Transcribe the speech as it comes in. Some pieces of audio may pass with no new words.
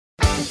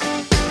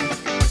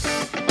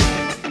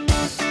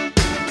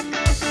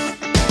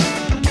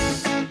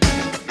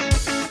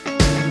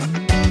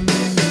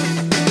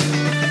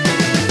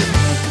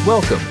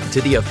Welcome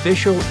to the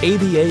official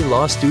ABA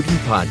Law Student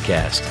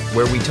Podcast,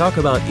 where we talk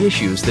about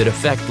issues that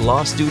affect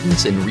law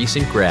students and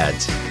recent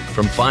grads.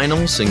 From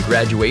finals and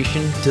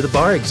graduation to the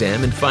bar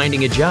exam and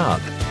finding a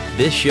job,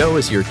 this show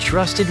is your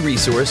trusted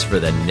resource for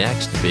the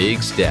next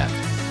big step.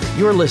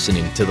 You're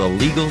listening to the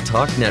Legal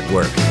Talk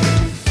Network.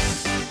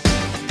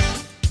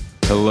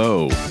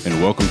 Hello,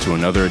 and welcome to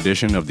another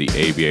edition of the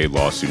ABA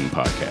Law Student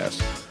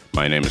Podcast.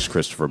 My name is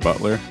Christopher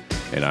Butler,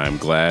 and I'm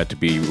glad to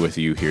be with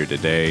you here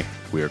today.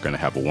 We are going to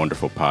have a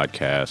wonderful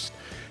podcast.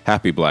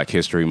 Happy Black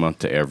History Month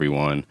to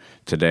everyone.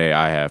 Today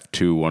I have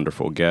two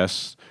wonderful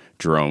guests,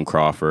 Jerome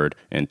Crawford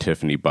and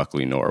Tiffany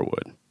Buckley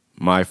Norwood.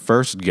 My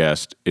first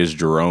guest is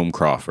Jerome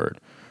Crawford.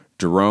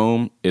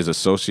 Jerome is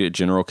Associate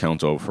General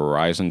Counsel of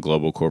Horizon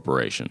Global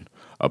Corporation,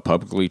 a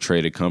publicly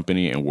traded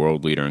company and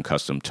world leader in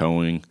custom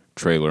towing,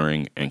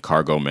 trailering, and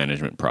cargo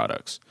management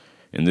products.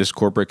 In this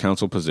corporate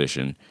counsel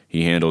position,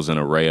 he handles an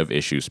array of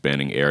issues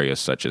spanning areas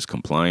such as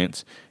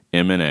compliance,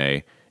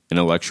 M&A,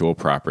 intellectual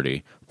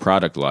property,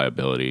 product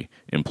liability,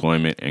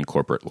 employment, and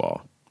corporate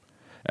law.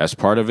 As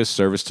part of his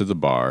service to the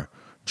bar,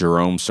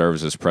 Jerome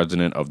serves as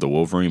president of the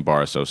Wolverine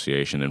Bar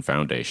Association and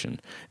Foundation,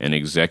 and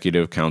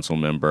executive council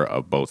member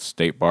of both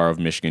State Bar of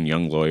Michigan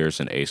Young Lawyers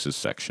and ACES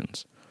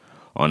sections.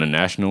 On a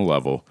national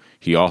level,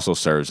 he also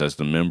serves as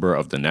the member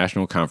of the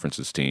National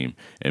Conferences team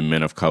and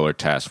Men of Color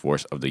Task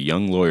Force of the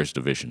Young Lawyers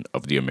Division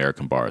of the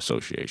American Bar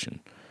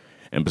Association.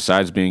 And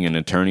besides being an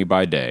attorney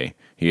by day,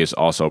 he is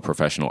also a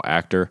professional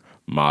actor,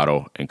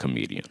 model, and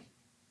comedian.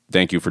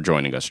 Thank you for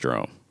joining us,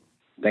 Jerome.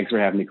 Thanks for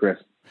having me, Chris.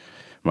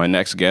 My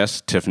next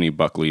guest, Tiffany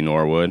Buckley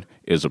Norwood,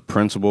 is a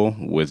principal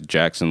with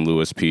Jackson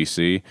Lewis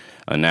PC,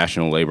 a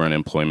national labor and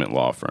employment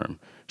law firm.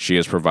 She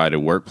has provided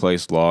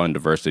workplace law and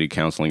diversity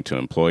counseling to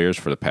employers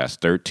for the past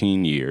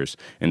 13 years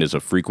and is a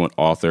frequent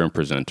author and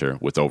presenter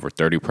with over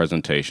 30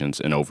 presentations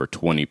and over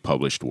 20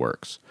 published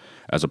works.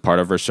 As a part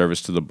of her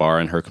service to the bar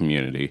and her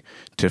community,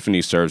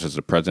 Tiffany serves as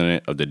the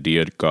president of the D.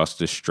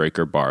 Augustus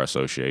Straker Bar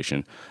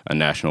Association, a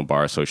National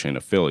Bar Association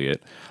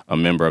affiliate, a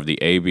member of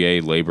the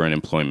ABA Labor and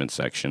Employment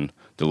Section,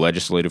 the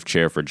legislative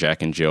chair for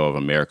Jack and Jill of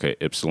America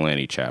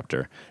Ypsilanti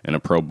chapter, and a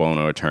pro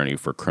bono attorney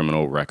for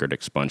criminal record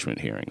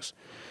expungement hearings.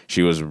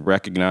 She was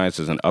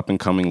recognized as an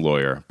up-and-coming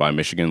lawyer by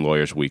Michigan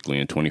Lawyers Weekly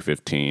in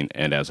 2015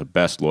 and as a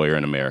best lawyer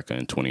in America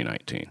in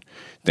 2019.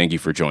 Thank you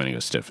for joining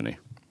us, Tiffany.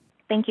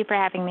 Thank you for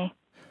having me.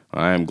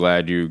 I am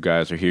glad you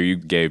guys are here. You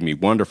gave me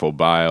wonderful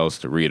bios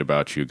to read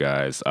about you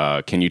guys.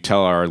 Can you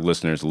tell our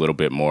listeners a little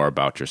bit more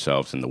about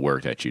yourselves and the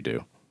work that you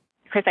do?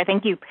 Chris, I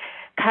think you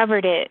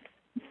covered it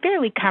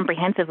fairly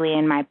comprehensively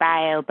in my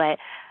bio, but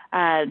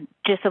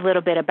just a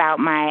little bit about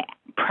my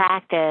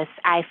practice.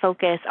 I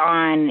focus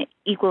on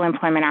equal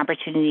employment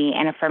opportunity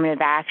and affirmative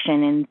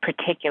action in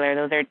particular.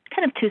 Those are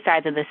kind of two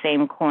sides of the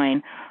same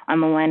coin. On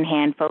the one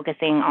hand,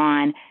 focusing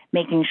on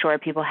making sure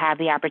people have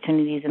the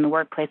opportunities in the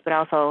workplace, but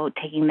also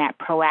taking that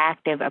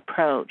proactive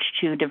approach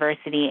to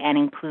diversity and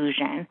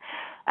inclusion.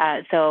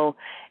 So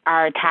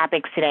our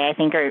topics today, I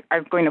think,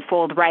 are going to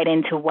fold right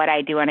into what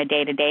I do on a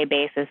day-to-day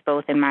basis,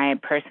 both in my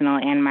personal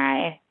and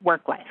my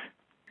work life.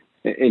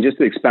 And just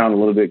to expound a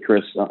little bit,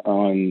 Chris,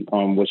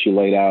 on what you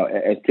laid out,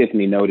 as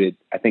Tiffany noted,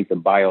 I think the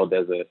bio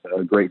does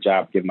a great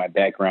job giving my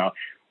background.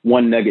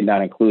 One nugget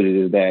not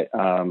included is that,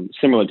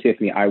 similar to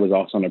Tiffany, I was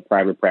also in a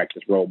private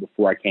practice role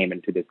before I came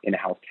into this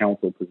in-house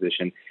counsel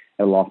position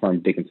at law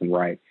firm Dickinson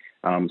Wright.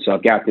 So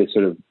I've got this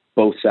sort of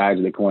both sides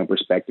of the coin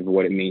perspective of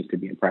what it means to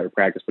be in private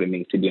practice, what it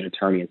means to be an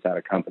attorney inside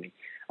a company.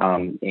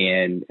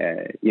 In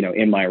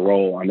my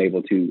role, I'm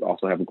able to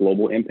also have a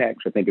global impact,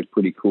 which I think is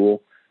pretty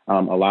cool.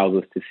 Allows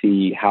us to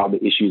see how the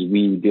issues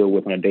we deal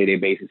with on a day-to-day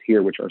basis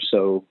here, which are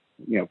so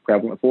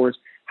prevalent for us,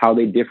 how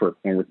they differ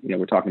when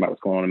we're talking about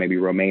what's going on in maybe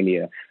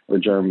Romania or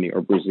Germany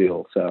or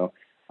Brazil. So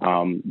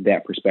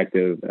that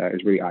perspective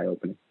is really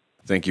eye-opening.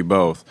 Thank you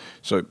both.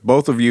 So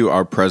both of you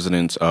are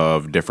presidents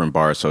of different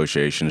bar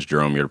associations.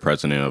 Jerome, you're the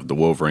president of the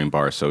Wolverine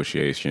Bar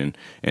Association,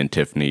 and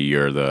Tiffany,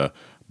 you're the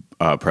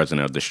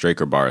president of the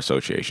Straker Bar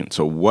Association.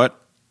 So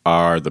what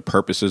are the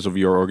purposes of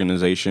your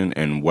organization,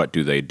 and what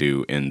do they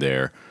do in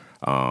their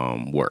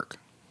work?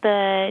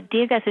 The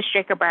D. Augustus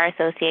Straker Bar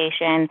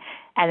Association,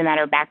 as a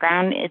matter of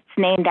background, it's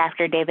named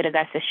after David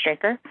Augustus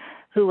Straker,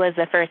 who was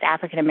the first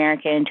African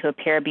American to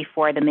appear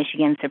before the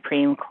Michigan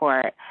Supreme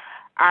Court.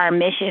 Our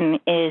mission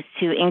is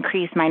to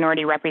increase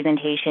minority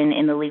representation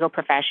in the legal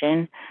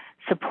profession,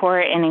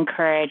 support and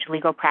encourage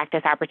legal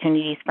practice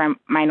opportunities for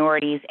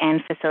minorities,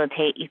 and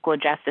facilitate equal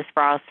justice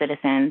for all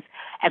citizens.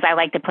 As I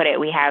like to put it,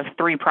 we have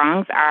three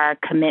prongs: our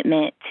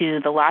commitment to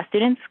the law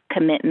students,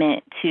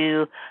 commitment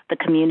to the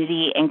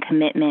community, and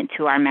commitment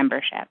to our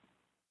membership.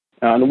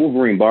 On the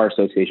Wolverine Bar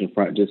Association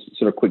front, just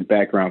sort of quick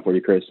background for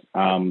you, Chris.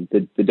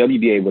 The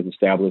WBA was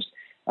established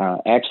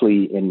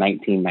actually in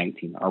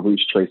 1919. Our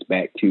roots trace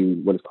back to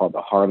what is called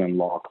the Harlan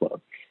Law Club.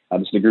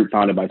 This is a group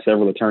founded by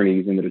several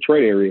attorneys in the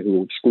Detroit area who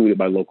were excluded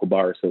by local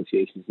bar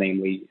associations,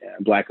 namely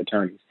Black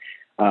attorneys.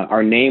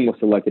 Our name was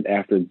selected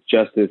after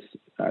Justice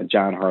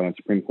John Harlan,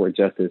 Supreme Court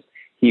Justice.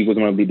 He was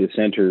one of the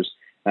dissenters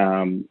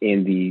in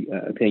the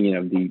opinion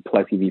of the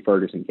Plessy v.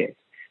 Ferguson case.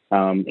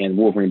 And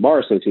Wolverine Bar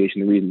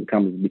Association, the reason it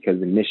comes is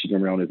because in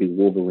Michigan, we're known as the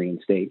Wolverine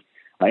State.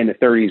 In the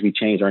 30s, we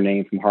changed our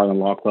name from Harlan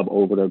Law Club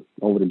over to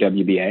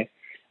WBA.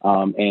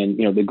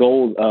 And, the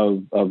goals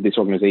of this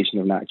organization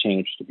have not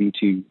changed to be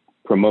to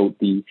promote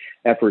the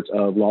efforts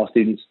of law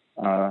students,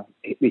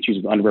 issues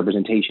of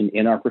underrepresentation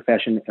in our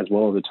profession, as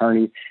well as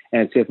attorneys,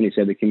 and as Tiffany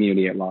said, the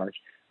community at large.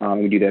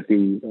 We do that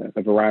through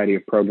a variety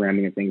of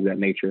programming and things of that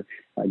nature.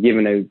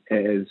 Given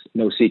as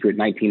no secret,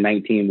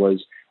 1919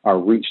 was our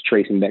roots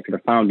tracing back to the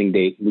founding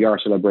date, we are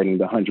celebrating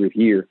the 100th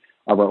year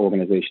of our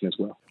organization as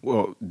well.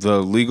 Well,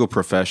 the legal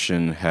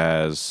profession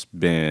has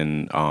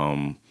been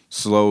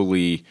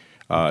slowly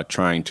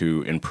trying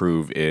to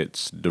improve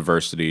its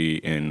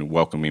diversity and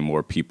welcoming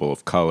more people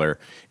of color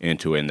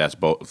into it, and that's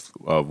both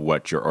of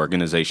what your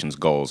organization's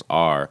goals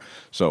are.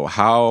 So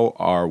how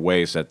are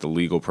ways that the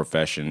legal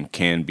profession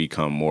can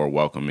become more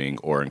welcoming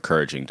or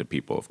encouraging to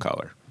people of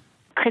color?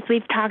 Chris,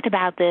 we've talked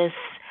about this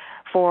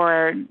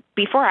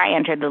before I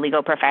entered the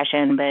legal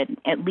profession, but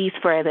at least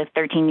for the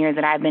 13 years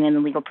that I've been in the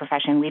legal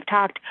profession, we've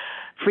talked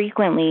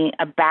frequently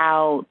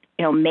about,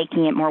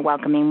 making it more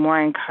welcoming, more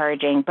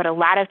encouraging. But a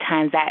lot of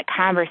times that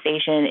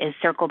conversation is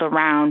circled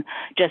around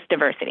just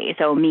diversity.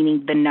 So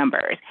meaning the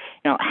numbers,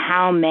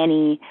 how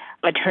many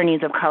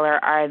attorneys of color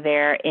are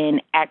there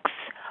in X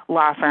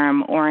law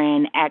firm or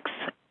in X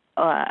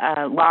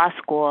law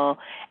school?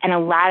 And a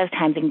lot of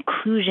times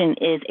inclusion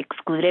is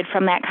excluded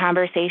from that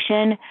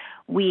conversation.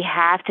 We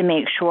have to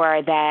make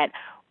sure that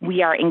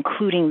we are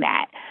including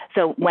that.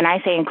 So when I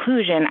say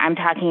inclusion, I'm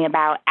talking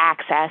about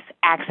access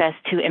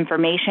to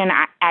information,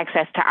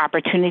 access to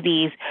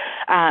opportunities,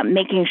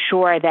 making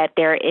sure that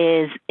there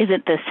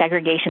isn't the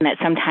segregation that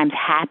sometimes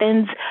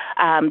happens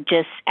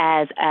just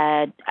as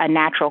a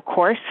natural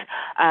course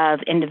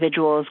of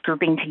individuals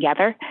grouping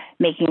together,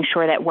 making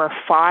sure that we're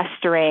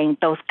fostering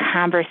those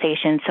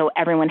conversations so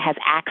everyone has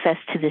access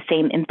to the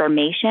same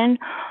information.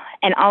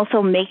 And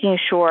also making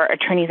sure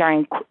attorneys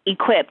are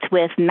equipped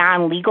with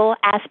non-legal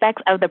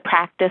aspects of the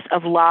practice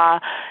of law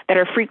that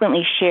are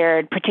frequently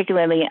shared,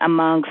 particularly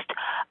amongst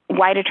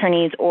white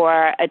attorneys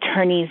or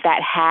attorneys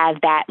that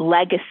have that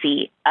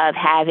legacy of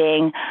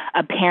having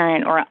a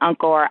parent or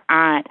uncle or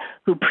aunt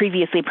who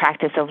previously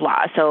practiced of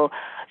law. So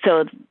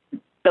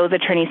those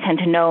attorneys tend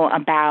to know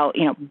about,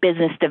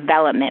 business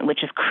development,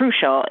 which is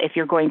crucial if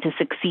you're going to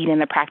succeed in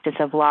the practice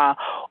of law,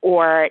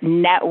 or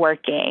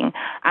networking.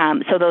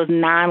 So those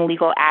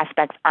non-legal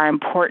aspects are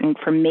important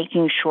for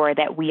making sure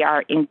that we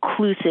are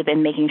inclusive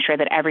and making sure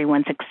that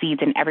everyone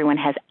succeeds and everyone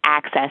has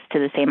access to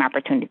the same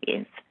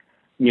opportunities.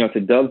 To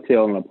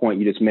dovetail on a point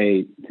you just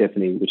made,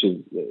 Tiffany, which is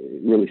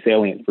really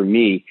salient for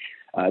me,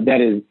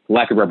 that is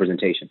lack of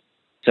representation.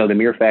 So the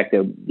mere fact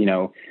that,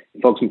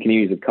 folks from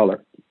communities of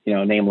color,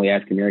 namely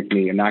African American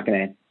community, are not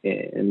going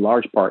to, in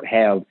large part,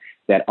 have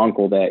that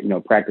uncle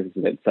that, practices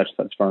at such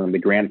firm, the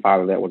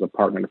grandfather that was a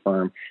partner in the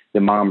firm, the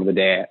mom or the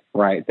dad,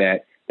 right,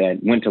 that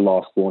went to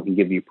law school and can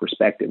give you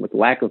perspective. With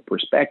lack of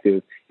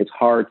perspective, it's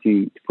hard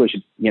to push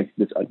against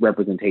this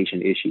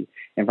representation issue.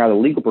 And for how the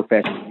legal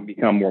profession can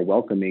become more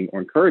welcoming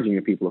or encouraging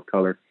to people of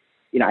color,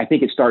 I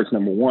think it starts,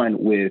 number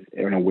one, with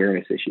an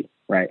awareness issue,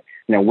 right?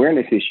 An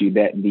awareness issue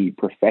that the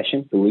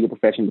legal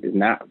profession, is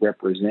not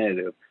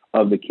representative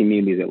of the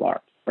communities at large,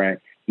 right?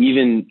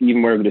 Even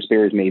wherever the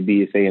disparities may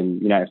be, say in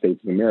the United States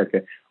of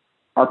America,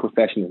 our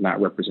profession is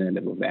not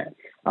representative of that.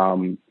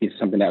 It's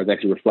something that was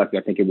actually reflected.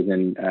 I think it was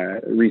in a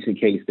recent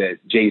case that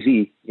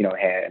Jay-Z,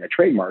 had in a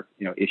trademark,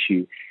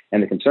 issue.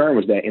 And the concern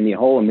was that in the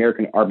whole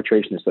American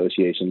Arbitration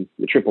Association,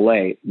 the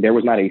AAA, there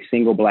was not a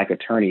single Black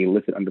attorney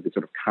listed under the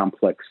sort of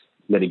complex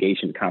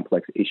litigation,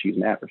 complex issues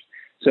matters.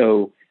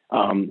 So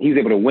he was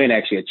able to win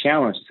actually a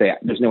challenge to say,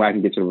 there's no way I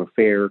can get sort of a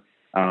fair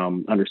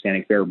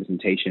understanding, fair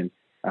representation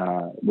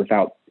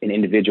without an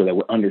individual that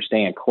will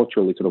understand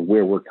culturally sort of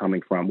where we're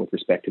coming from with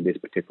respect to this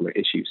particular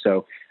issue.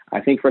 So I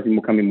think for us to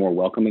becoming more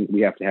welcoming,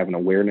 we have to have an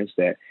awareness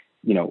that,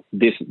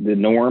 the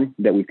norm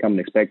that we've come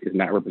to expect is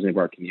not representative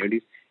of our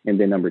communities. And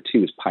then number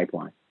two is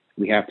pipeline.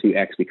 We have to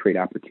actually create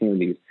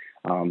opportunities,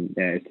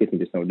 as Tiffany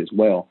just noted as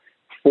well,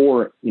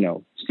 for,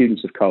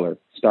 students of color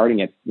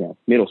starting at,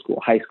 middle school,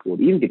 high school,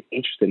 to even get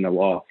interested in the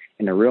law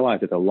and to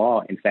realize that the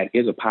law, in fact,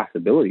 is a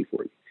possibility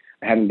for you.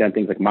 Having done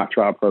things like mock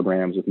trial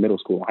programs with middle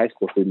school, high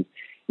school students,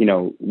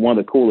 one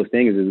of the coolest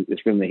things is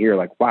for them to hear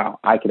like, wow,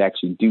 I could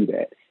actually do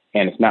that.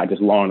 And it's not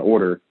just law and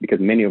order, because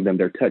many of them,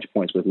 their touch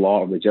points with law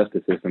or the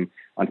justice system,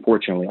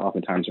 unfortunately,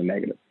 oftentimes are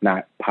negative,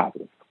 not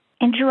positive.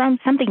 And Jerome,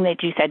 something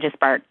that you said just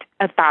sparked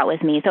a thought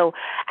with me. So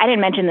I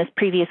didn't mention this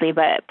previously,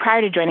 but prior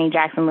to joining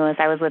Jackson Lewis,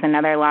 I was with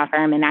another law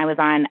firm, and I was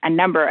on a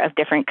number of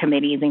different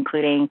committees,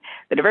 including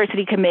the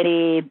diversity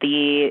committee,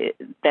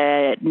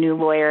 the new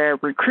lawyer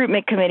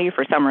recruitment committee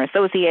for summer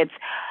associates.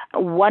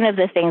 One of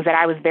the things that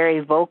I was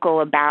very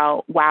vocal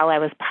about while I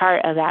was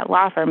part of that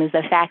law firm is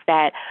the fact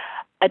that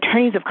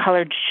attorneys of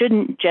color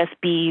shouldn't just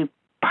be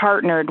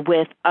partnered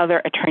with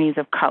other attorneys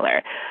of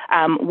color.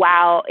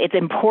 While it's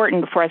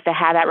important for us to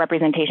have that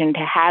representation,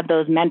 to have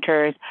those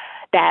mentors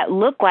that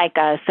look like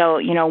us. So,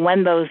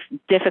 when those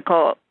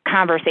difficult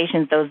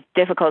conversations, those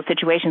difficult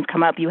situations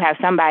come up, you have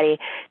somebody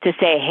to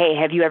say, hey,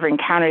 have you ever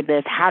encountered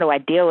this? How do I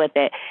deal with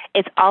it?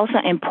 It's also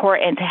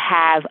important to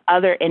have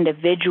other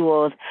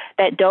individuals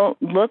that don't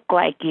look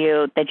like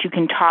you that you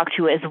can talk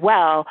to as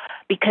well,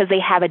 because they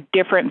have a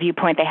different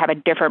viewpoint. They have a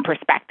different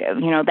perspective.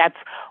 That's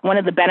one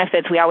of the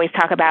benefits we always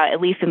talk about,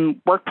 at least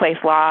in workplace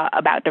law,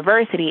 about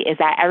diversity, is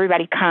that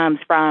everybody comes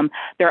from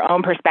their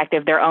own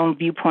perspective, their own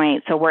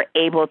viewpoint, so we're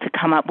able to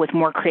come up with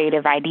more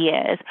creative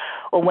ideas.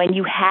 Or when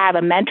you have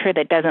a mentor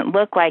that doesn't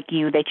look like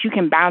you, that you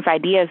can bounce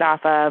ideas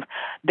off of,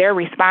 their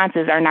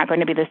responses are not going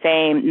to be the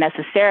same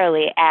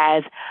necessarily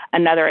as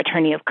another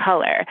attorney of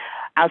color.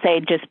 I'll say,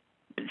 just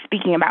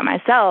speaking about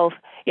myself,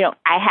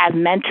 I have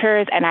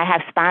mentors and I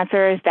have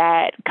sponsors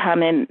that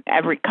come in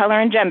every color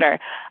and gender.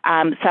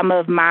 Some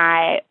of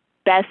my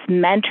best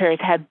mentors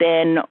have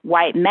been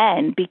white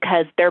men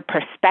because their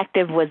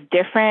perspective was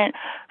different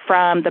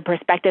from the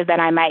perspective that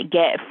I might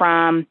get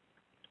from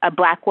a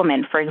Black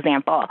woman, for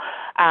example,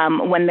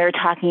 when they're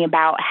talking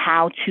about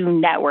how to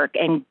network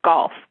in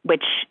golf,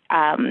 which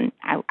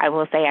I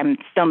will say I'm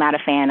still not a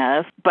fan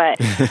of, but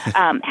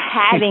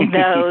having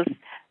those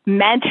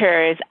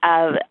mentors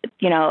of,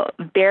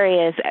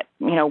 various,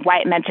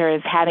 white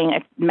mentors, having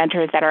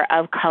mentors that are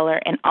of color,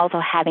 and also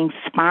having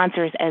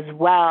sponsors as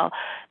well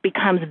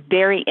becomes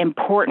very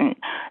important.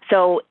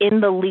 So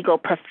in the legal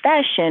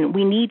profession,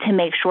 we need to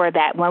make sure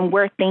that when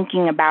we're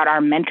thinking about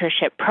our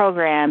mentorship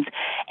programs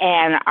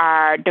and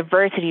our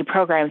diversity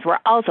programs, we're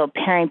also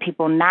pairing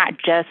people not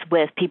just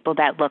with people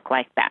that look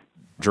like them.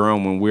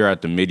 Jerome, when we were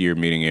at the mid-year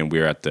meeting and we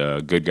were at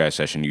the Good Guy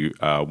session,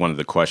 one of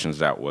the questions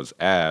that was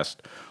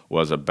asked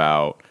was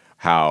about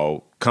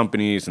how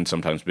companies and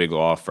sometimes big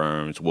law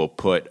firms will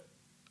put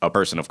a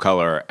person of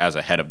color as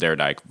a head of their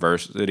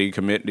diversity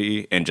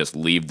committee and just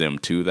leave them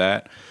to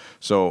that.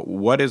 So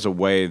what is a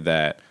way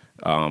that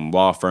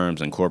law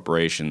firms and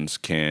corporations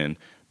can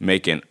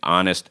make an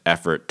honest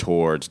effort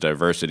towards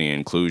diversity and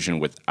inclusion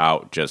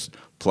without just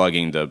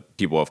plugging the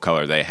people of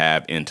color they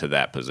have into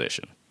that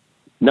position?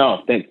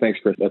 No, thanks,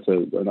 Chris. That's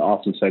an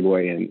awesome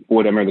segue. And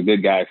boy, I remember the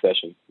Good Guy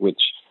session,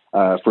 which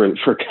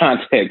for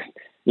context,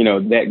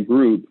 that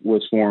group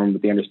was formed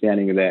with the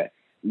understanding that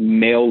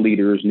male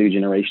leaders, new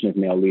generation of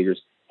male leaders,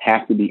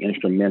 have to be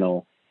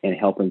instrumental in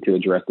helping to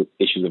address the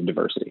issues of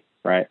diversity,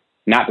 right?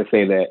 Not to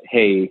say that,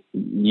 hey,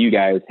 you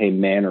guys, hey,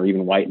 men or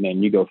even white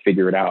men, you go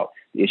figure it out,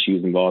 the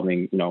issues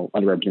involving,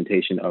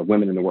 underrepresentation of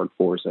women in the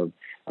workforce, of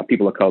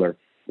people of color,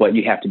 but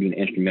you have to be an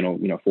instrumental,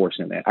 force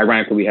in that.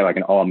 Ironically, we have like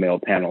an all-male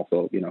panel,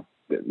 so,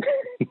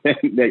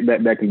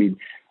 that can be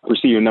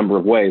perceived a number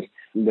of ways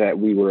that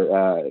we were,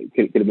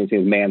 could have been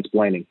seen as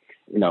mansplaining,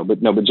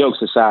 but jokes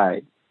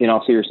aside, in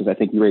all seriousness, I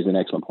think you raised an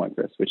excellent point,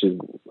 Chris, which is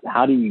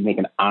how do you make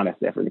an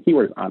honest effort? The key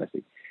word is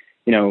honesty.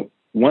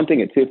 One thing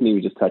that Tiffany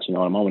was just touching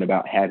on a moment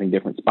about having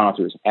different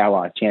sponsors,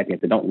 allies,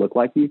 champions that don't look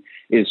like you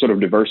is sort of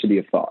diversity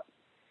of thought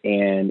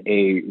and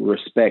a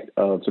respect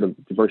of sort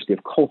of diversity of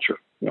culture.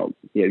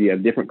 You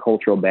have different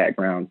cultural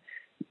backgrounds.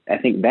 I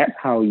think that's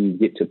how you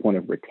get to a point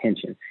of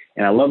retention.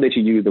 And I love that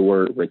you use the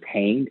word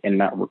retained and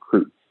not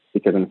recruit,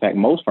 because in fact,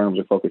 most firms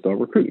are focused on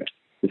recruitment.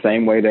 The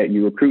same way that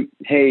you recruit,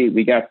 hey,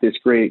 we got this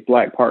great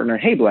Black partner.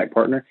 Hey, Black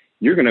partner,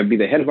 you're going to be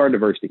the head of our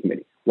diversity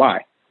committee.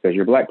 Why? Because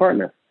you're a Black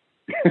partner.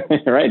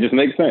 Right? It just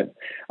makes sense.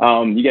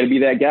 You got to be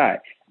that guy.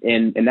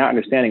 And now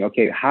understanding,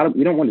 okay,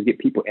 you don't want to get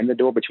people in the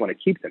door, but you want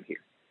to keep them here.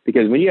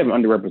 Because when you have an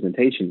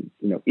underrepresentation,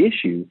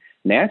 issue,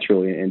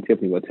 naturally, and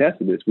Tiffany will attest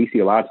to this, we see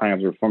a lot of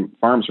times where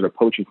firms sort of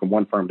poaching from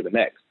one firm to the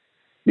next,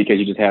 because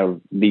you just have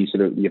these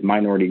you have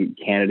minority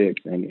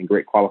candidates and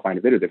great qualified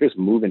individuals. They're just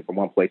moving from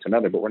one place to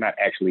another, but we're not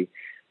actually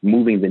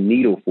moving the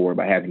needle forward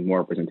by having more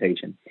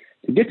representation.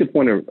 To get to the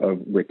point of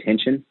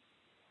retention,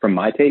 from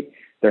my take,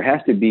 there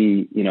has to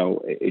be,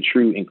 a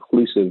true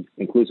inclusive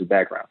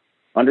background.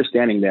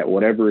 Understanding that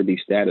whatever the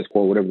status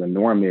quo, whatever the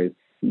norm is,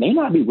 may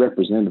not be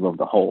representative of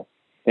the whole.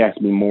 There has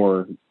to be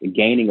more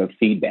gaining of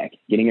feedback,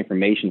 getting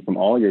information from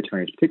all your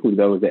attorneys, particularly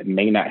those that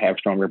may not have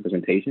strong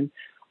representation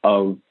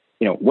of,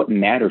 what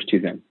matters to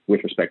them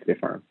with respect to their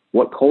firm.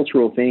 What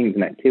cultural things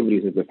and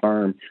activities does the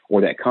firm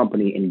or that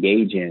company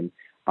engage in,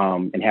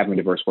 and having a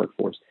diverse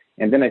workforce.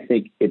 And then I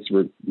think it's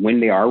when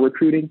they are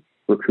recruiting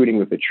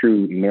with a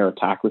true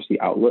meritocracy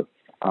outlook.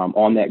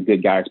 On that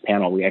Good Guys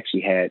panel, we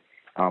actually had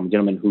a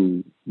gentleman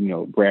who,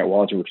 Brad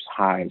Walter, which is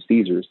high in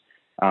Caesars.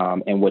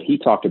 And what he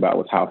talked about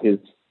was how his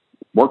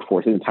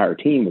workforce, his entire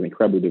team was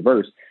incredibly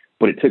diverse,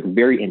 but it took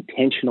very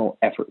intentional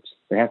efforts.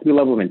 There has to be a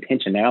level of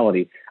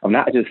intentionality of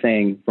not just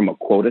saying from a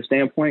quota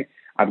standpoint,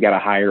 I've got to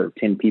hire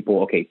 10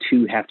 people. Okay,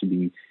 2 have to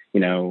be,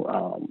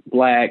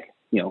 Black,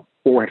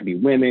 4 have to be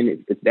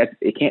women.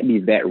 It can't be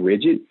that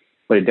rigid,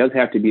 but it does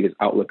have to be this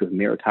outlook of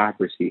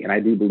meritocracy. And I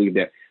do believe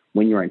that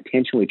when you're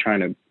intentionally trying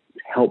to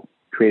help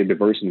create a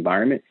diverse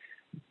environment,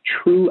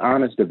 true,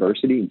 honest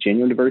diversity,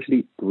 genuine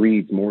diversity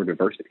breeds more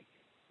diversity,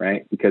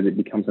 right? Because it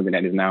becomes something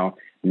that is now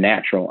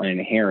natural and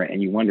inherent.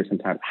 And you wonder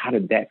sometimes, how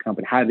did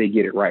they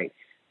get it right?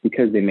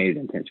 Because they made it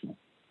intentional.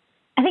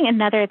 I think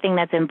another thing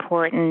that's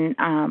important,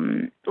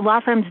 law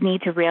firms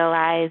need to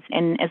realize,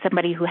 and as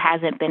somebody who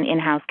hasn't been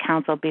in-house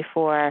counsel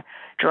before,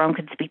 Jerome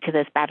could speak to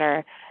this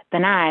better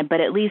than I, but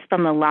at least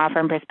from the law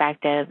firm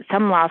perspective,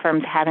 some law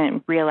firms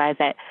haven't realized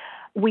that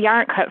we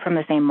aren't cut from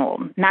the same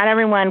mold. Not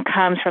everyone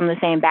comes from the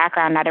same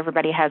background. Not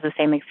everybody has the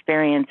same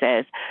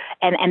experiences.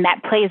 And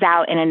that plays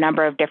out in a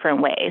number of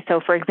different ways.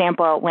 So, for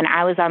example, when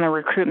I was on the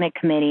recruitment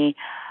committee,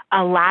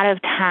 a lot of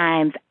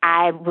times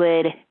I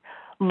would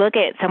look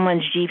at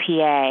someone's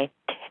GPA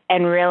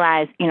and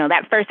realize,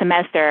 that first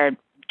semester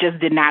just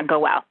did not go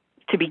well.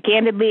 To be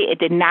candidly, it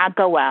did not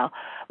go well.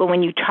 But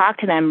when you talk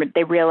to them,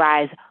 they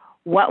realize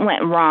what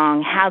went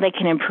wrong, how they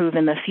can improve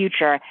in the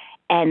future.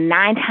 And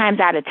 9 times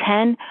out of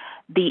 10,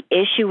 the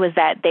issue was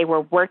that they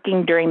were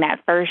working during that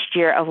first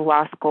year of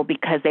law school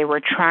because they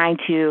were trying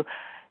to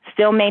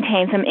still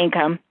maintain some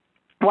income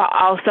while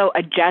also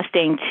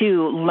adjusting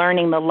to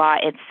learning the law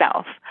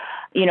itself.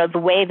 The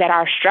way that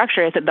our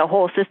structure is, the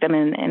whole system,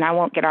 and I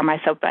won't get on my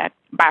soapbox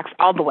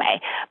all the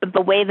way, but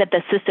the way that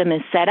the system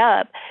is set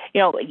up,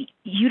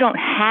 you don't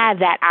have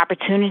that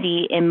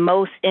opportunity in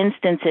most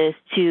instances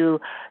to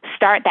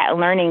start that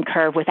learning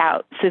curve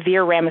without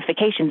severe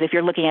ramifications. If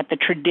you're looking at the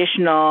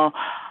traditional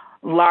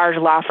large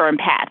law firm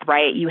path,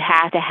 right? You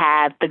have to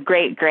have the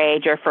great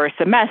grade your first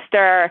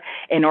semester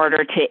in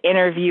order to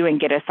interview and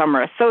get a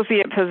summer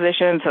associate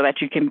position so that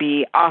you can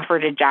be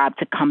offered a job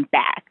to come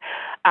back.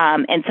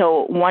 And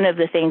so one of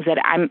the things that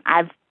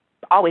I've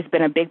always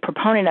been a big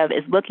proponent of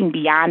is looking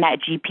beyond that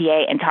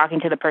GPA and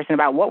talking to the person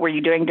about what were you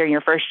doing during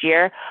your first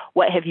year?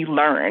 What have you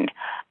learned?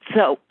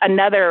 So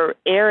another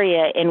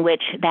area in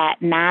which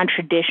that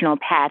non-traditional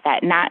path,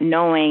 that not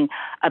knowing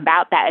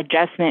about that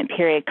adjustment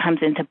period comes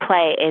into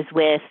play is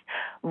with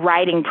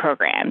writing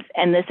programs.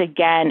 And this,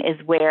 again,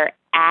 is where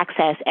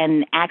access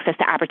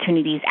to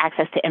opportunities,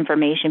 access to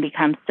information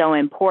becomes so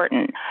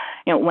important.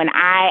 When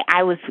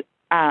I was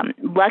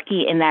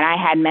lucky in that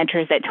I had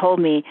mentors that told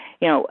me,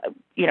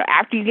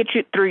 after you get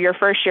through your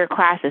first year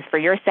classes for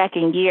your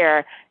second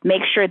year,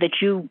 make sure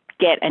that you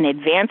get an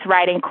advanced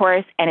writing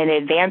course and an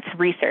advanced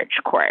research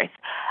course.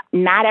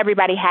 Not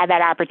everybody had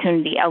that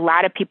opportunity. A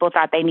lot of people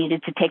thought they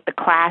needed to take the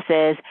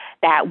classes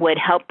that would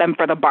help them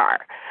for the bar.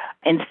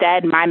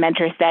 Instead, my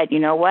mentor said, you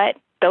know what?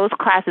 Those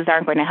classes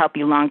aren't going to help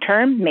you long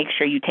term. Make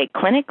sure you take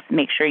clinics.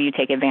 Make sure you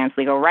take advanced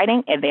legal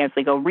writing, advanced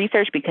legal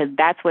research, because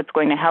that's what's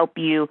going to help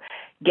you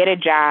get a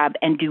job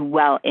and do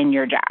well in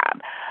your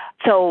job.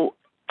 So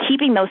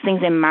keeping those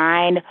things in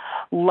mind,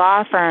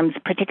 law firms,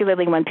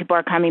 particularly when people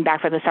are coming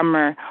back for the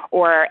summer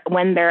or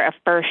when they're a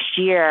first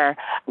year,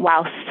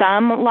 while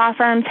some law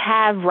firms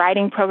have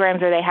writing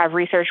programs or they have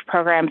research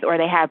programs or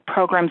they have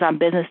programs on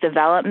business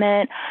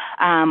development,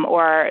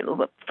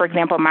 or, for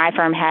example, my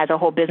firm has a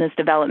whole business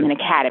development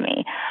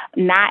academy.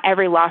 Not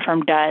every law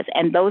firm does,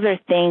 and those are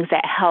things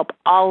that help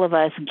all of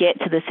us get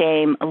to the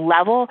same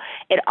level.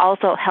 It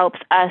also helps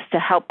us to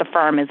help the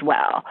firm as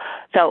well.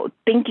 So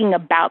thinking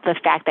about the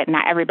fact that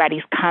not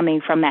everybody's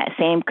coming from that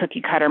same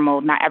cookie cutter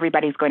mold, not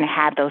everybody's going to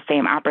have those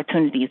same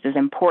opportunities is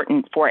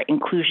important for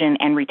inclusion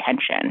and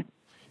retention.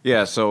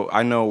 Yeah, so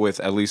I know with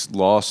at least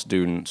law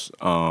students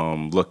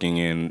looking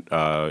in,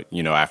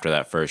 after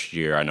that first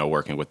year, I know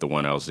working with the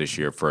 1Ls this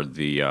year for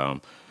the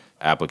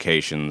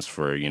applications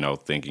for,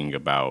 thinking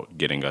about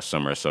getting a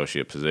summer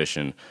associate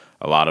position,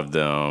 a lot of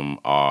them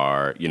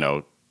are,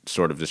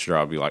 sort of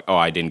distraught, be like, oh,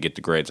 I didn't get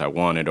the grades I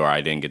wanted, or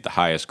I didn't get the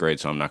highest grade,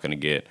 so I'm not going to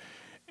get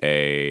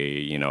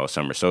a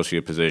summer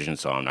associate position,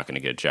 so I'm not going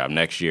to get a job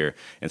next year.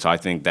 And so I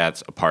think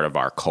that's a part of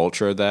our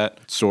culture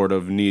that sort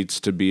of needs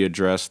to be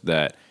addressed,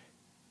 that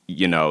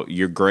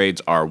your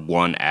grades are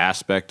one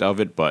aspect of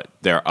it, but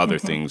there are other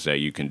things that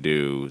you can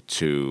do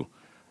to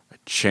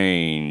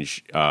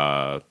change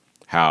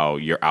how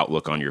your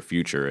outlook on your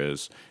future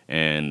is.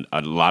 And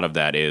a lot of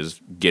that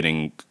is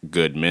getting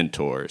good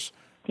mentors.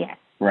 Yeah.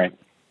 Right.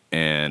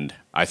 And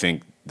I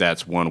think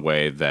that's one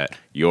way that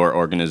your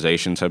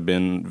organizations have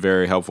been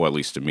very helpful, at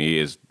least to me,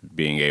 is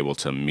being able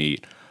to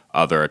meet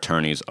other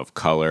attorneys of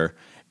color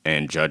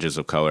and judges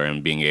of color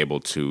and being able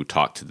to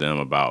talk to them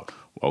about,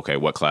 okay,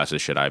 what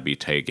classes should I be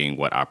taking?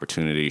 What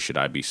opportunities should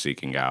I be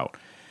seeking out?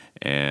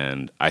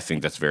 And I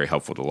think that's very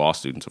helpful to law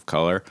students of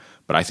color.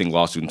 But I think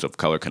law students of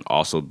color can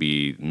also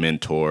be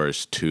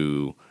mentors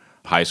to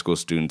high school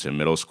students and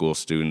middle school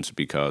students,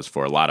 because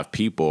for a lot of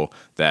people,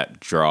 that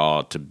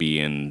draw to be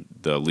in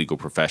the legal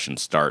profession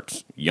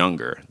starts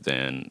younger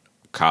than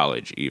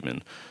college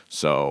even.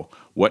 So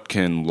what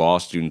can law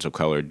students of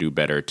color do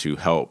better to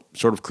help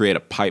sort of create a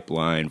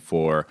pipeline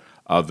for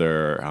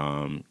other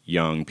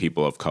young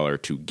people of color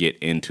to get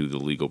into the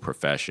legal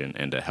profession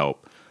and to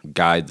help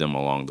guide them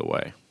along the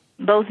way?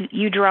 Both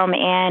you, Jerome,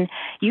 and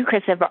you,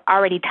 Chris, have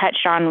already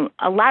touched on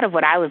a lot of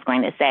what I was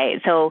going to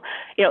say. So,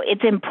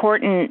 it's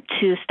important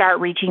to start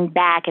reaching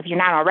back. If you're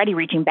not already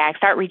reaching back,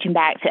 start reaching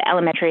back to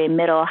elementary and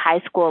middle, high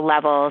school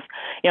levels.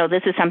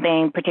 This is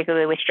something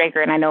particularly with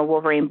Straker, and I know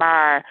Wolverine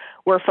Bar,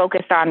 we're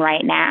focused on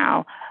right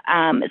now.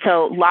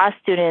 So law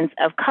students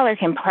of color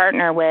can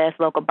partner with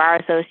local bar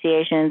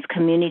associations,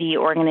 community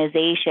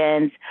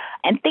organizations,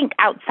 and think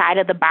outside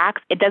of the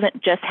box. It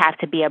doesn't just have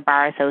to be a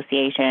bar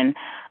association.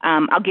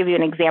 I'll give you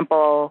an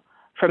example.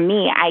 For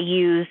me, I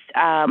used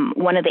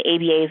one of the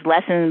ABA's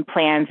lesson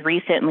plans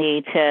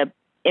recently to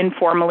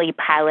informally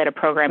pilot a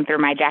program through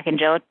my Jack and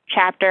Jill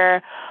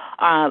chapter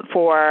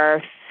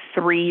for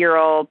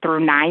 3-year-old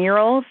through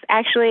 9-year-olds,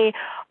 actually,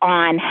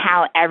 on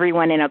how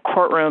everyone in a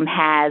courtroom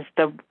has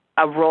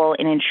a role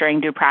in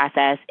ensuring due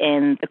process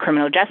in the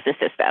criminal justice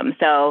system.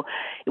 So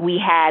we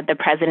had the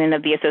president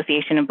of the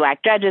Association of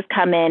Black Judges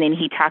come in, and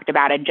he talked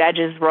about a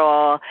judge's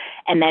role.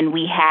 And then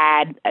we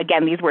had,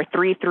 again, these were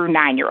 3 through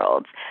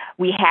 9-year-olds.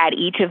 We had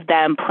each of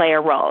them play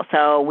a role.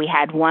 So we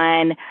had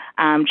one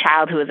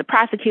child who was a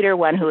prosecutor,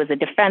 one who was a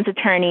defense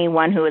attorney,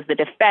 one who was the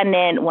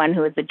defendant, one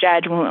who was the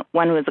judge,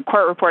 one who was a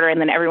court reporter, and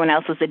then everyone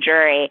else was the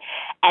jury.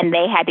 And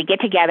they had to get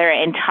together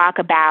and talk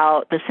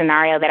about the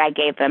scenario that I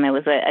gave them. It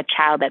was a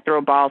child that threw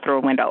a ball through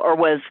a window, or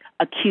was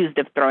accused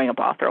of throwing a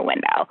ball through a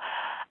window.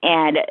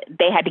 And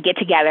they had to get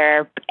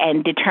together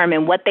and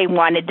determine what they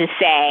wanted to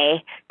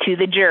say to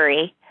the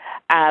jury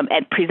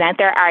and present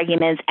their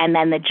arguments, and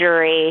then the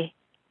jury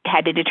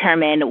had to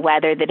determine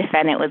whether the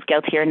defendant was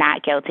guilty or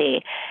not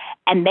guilty.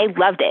 And they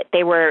loved it.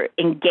 They were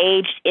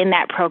engaged in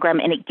that program,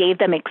 and it gave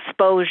them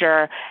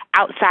exposure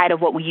outside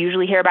of what we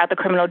usually hear about the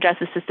criminal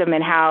justice system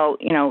and how,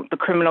 the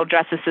criminal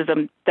justice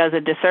system does a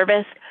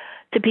disservice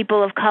to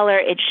people of color.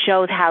 It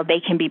shows how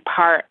they can be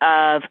part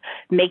of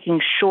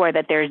making sure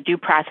that there's due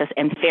process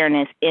and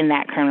fairness in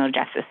that criminal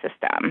justice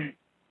system.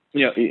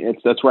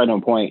 That's right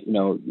on point.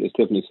 As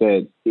Tiffany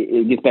said,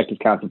 it gets back to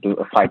the concept of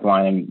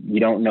pipeline. You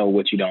don't know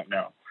what you don't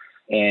know.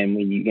 And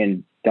when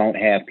you don't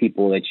have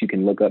people that you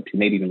can look up to,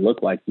 maybe even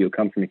look like you,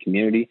 come from a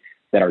community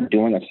that are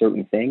doing a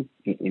certain thing,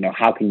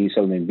 how can you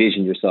sort of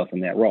envision yourself in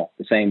that role?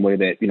 The same way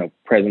that,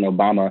 President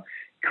Obama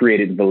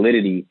created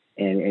validity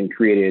and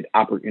created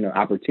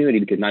opportunity,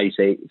 because now you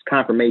say it's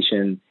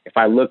confirmation. If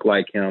I look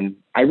like him,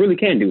 I really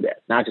can do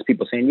that. Not just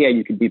people saying, yeah,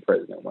 you could be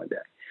president one day.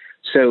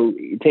 So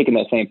taking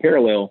that same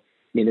parallel,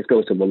 this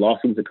goes to what law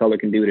students of color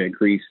can do to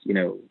increase,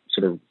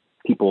 sort of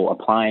people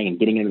applying and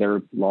getting into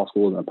their law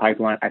schools in the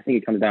pipeline. I think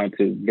it comes down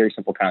to very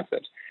simple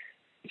concepts.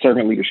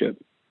 Servant leadership,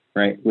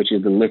 right? Which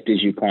is the lift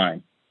as you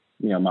climb,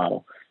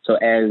 model. So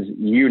as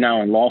you're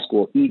now in law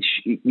school, each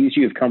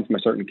you have come from a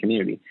certain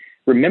community.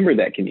 Remember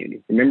that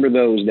community. Remember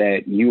those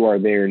that you are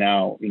there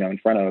now, in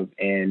front of,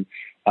 and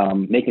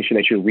making sure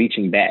that you're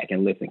reaching back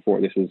and lifting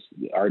forward. This is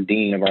our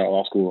dean of our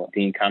law school,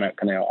 Dean Connell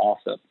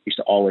Alsop, used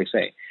to always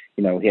say,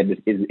 he had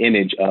his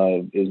image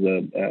of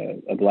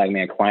a black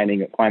man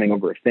climbing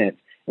over a fence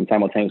and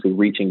simultaneously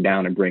reaching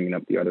down and bringing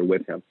up the other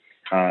with him.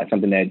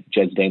 Something that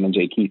Judge Damon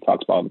J. Keith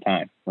talks about all the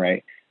time,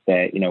 right?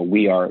 That,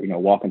 we are,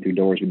 walking through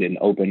doors we didn't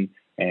open,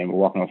 and we're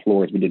walking on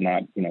floors we did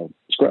not,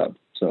 scrub.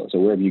 So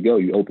wherever you go,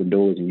 you open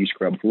doors and you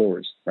scrub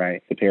floors,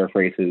 right? To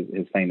paraphrase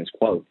his famous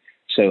quote.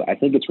 So I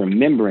think it's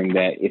remembering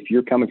that if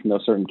you're coming from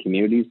those certain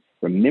communities,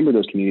 remember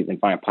those communities and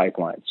find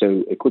pipelines.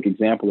 So a quick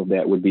example of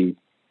that would be,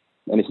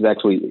 and this is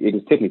actually,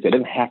 as Tiffany said, it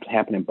doesn't have to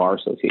happen in bar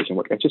association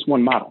work. That's just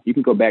one model. You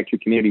can go back to your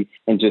community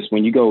and just,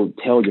 when you go,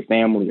 tell your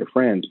family, your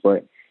friends.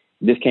 But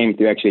this came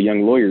through actually a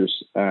young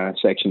lawyers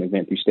section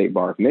event through State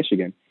Bar of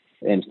Michigan.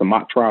 And it's the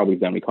mock trial we've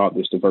done. We call it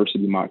this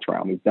diversity mock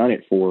trial. And we've done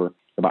it for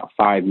about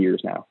 5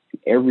 years now.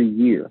 Every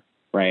year,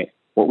 right,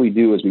 what we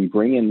do is we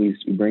bring in these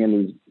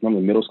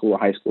normally middle school or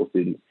high school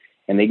students,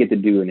 and they get to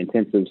do an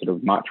intensive sort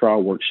of mock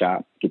trial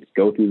workshop, get to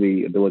go through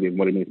the ability of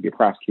what it means to be a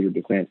prosecutor,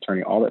 defense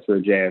attorney, all that sort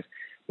of jazz.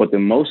 But the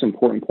most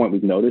important point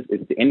we've noticed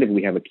is at the end of it,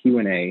 we have a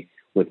Q&A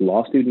with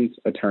law students,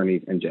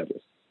 attorneys, and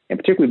judges. And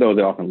particularly those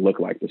that often look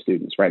like the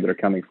students, right, that are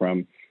coming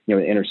from,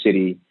 the inner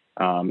city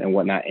and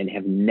whatnot, and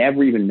have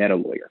never even met a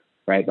lawyer,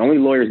 right? The only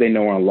lawyers they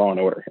know are on Law and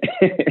Order.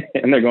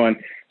 And they're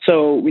going,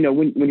 so, when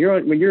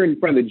you're in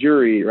front of the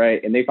jury,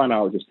 right, and they find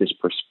out just this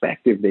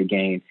perspective they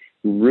gain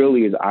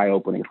really is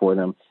eye-opening for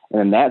them.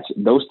 And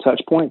those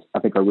touch points, I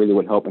think, are really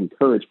what help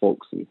encourage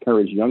folks,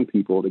 encourage young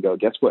people to go,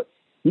 guess what?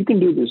 You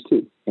can do this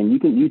too. And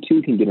you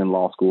too can get in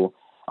law school.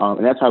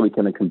 And that's how we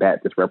kind of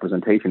combat this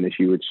representation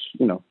issue, which,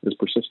 is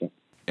persistent.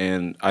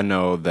 And I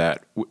know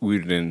that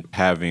we've been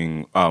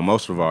having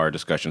most of our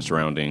discussions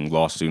surrounding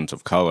law students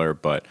of color,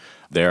 but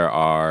there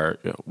are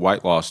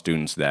white law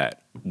students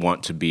that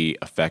want to be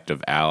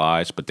effective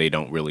allies, but they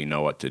don't really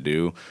know what to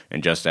do.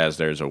 And just as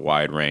there's a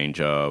wide range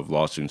of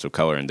law students of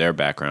color and their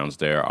backgrounds,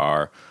 there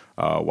are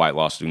white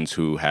law students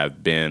who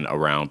have been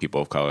around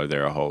people of color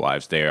their whole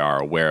lives. They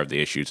are aware of the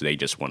issues. They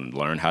just want to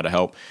learn how to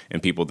help.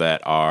 And people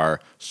that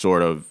are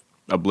sort of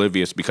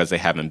oblivious because they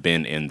haven't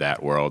been in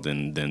that world,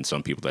 and then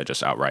some people that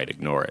just outright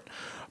ignore it.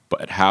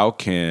 But how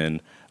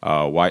can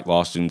white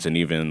law students and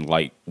even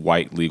like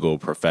white legal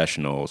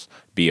professionals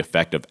be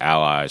effective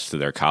allies to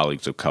their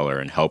colleagues of color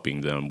and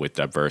helping them with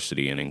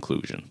diversity and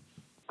inclusion?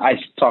 I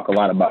talk a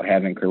lot about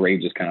having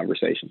courageous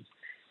conversations.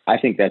 I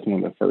think that's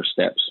one of the first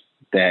steps,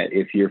 that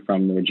if you're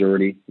from the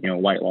majority,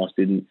 white law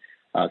student,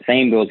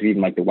 same goes for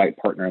even like the white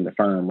partner in the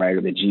firm, right,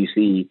 or the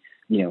GC,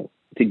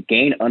 to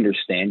gain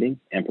understanding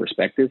and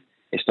perspective,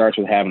 it starts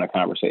with having a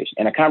conversation.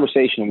 And a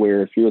conversation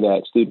where if you're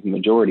that student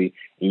majority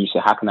and you say,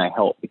 how can I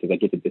help? Because I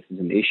get that this is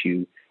an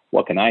issue.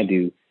 What can I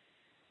do?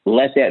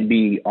 Let that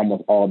be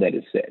almost all that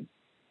is said.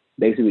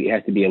 Basically, it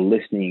has to be a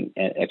listening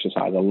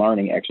exercise, a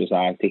learning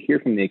exercise to hear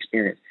from the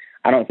experience.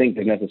 I don't think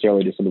there's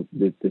necessarily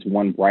this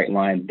one bright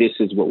line. This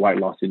is what white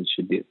law students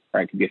should do,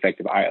 right, to be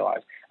effective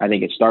allies. I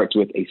think it starts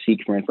with a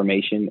seek for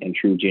information and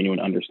true, genuine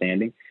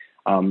understanding,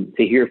 to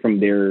hear from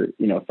their,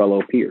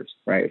 fellow peers,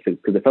 right?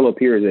 Because the fellow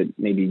peers at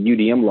maybe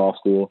UDM Law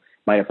School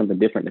might have something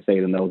different to say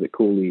than those at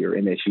Cooley or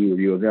MSU or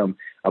U of M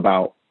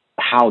about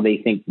how they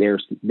think their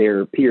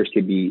peers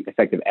could be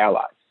effective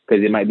allies.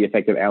 Because it might be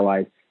effective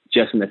allies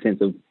just in the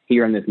sense of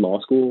here in this law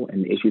school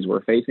and the issues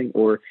we're facing,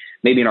 or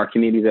maybe in our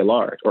communities at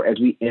large, or as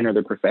we enter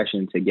the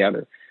profession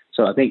together.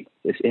 So I think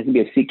it has to be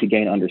a seek to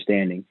gain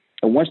understanding.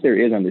 And once there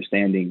is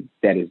understanding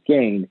that is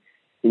gained,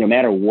 no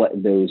matter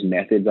what those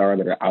methods are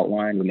that are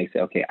outlined, when they say,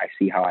 okay, I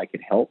see how I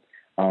can help,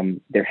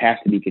 there has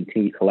to be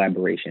continued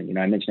collaboration.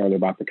 I mentioned earlier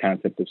about the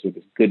concept of sort of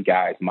this good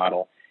guys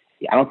model.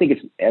 I don't think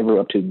it's ever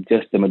up to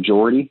just the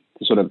majority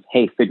to sort of,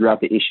 hey, figure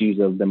out the issues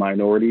of the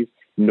minorities,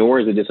 nor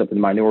is it just up to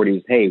the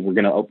minorities, hey, we'll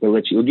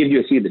give you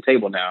a seat at the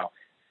table now.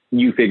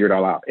 You figure it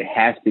all out. It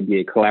has to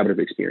be a collaborative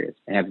experience.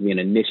 It has to be an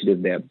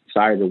initiative that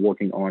sides are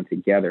working on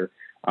together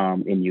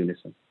in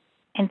unison.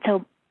 And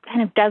so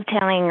kind of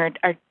dovetailing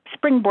or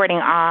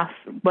springboarding off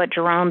what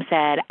Jerome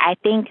said, I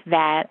think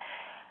that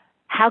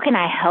how can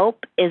I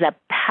help is a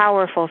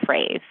powerful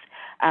phrase.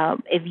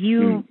 If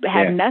you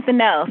have nothing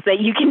else that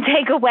you can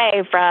take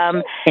away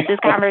from this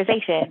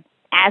conversation,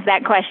 ask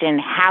that question,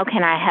 how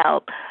can I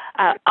help?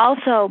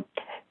 Also,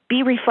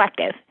 be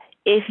reflective.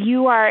 If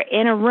you are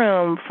in a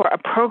room for a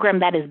program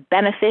that is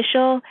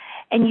beneficial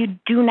and you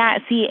do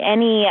not see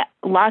any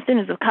law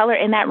students of color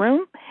in that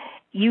room,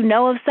 you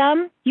know of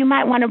some, you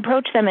might want to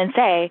approach them and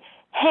say,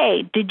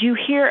 hey, did you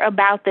hear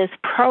about this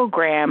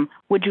program?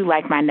 Would you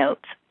like my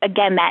notes?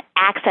 Again, that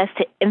access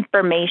to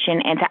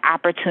information and to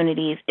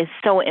opportunities is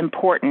so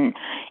important.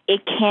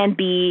 It can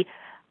be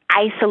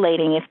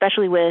isolating,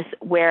 especially with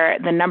where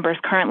the numbers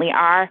currently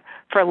are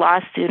for law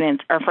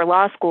students or for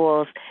law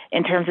schools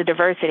in terms of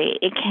diversity.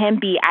 It can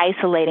be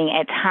isolating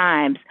at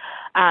times.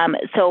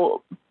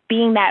 So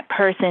being that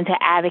person to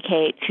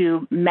advocate,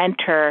 to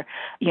mentor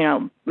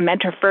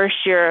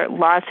first-year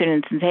law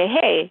students and say,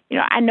 hey,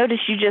 I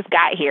noticed you just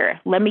got here.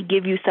 Let me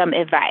give you some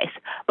advice.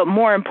 But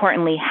more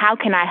importantly, how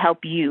can I help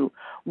you?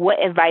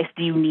 What advice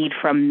do you need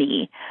from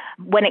me?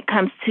 When it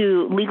comes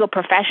to legal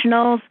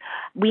professionals,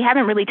 we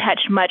haven't really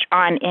touched much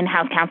on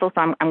in-house counsel,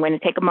 so I'm going to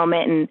take a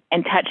moment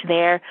and touch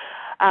there.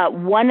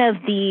 One of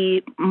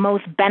the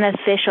most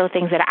beneficial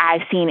things that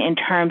I've seen in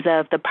terms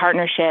of the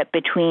partnership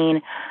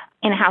between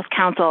in-house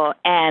counsel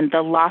and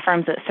the law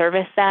firms that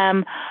service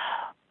them,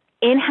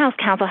 in-house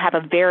counsel have a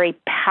very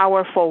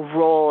powerful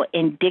role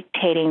in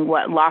dictating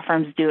what law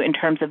firms do in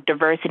terms of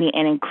diversity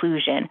and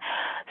inclusion.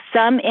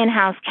 Some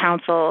in-house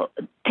counsel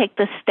take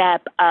the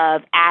step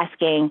of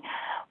asking,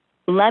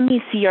 let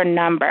me see your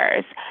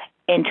numbers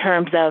in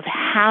terms of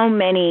how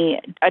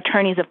many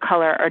attorneys of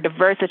color or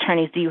diverse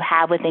attorneys do you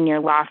have within your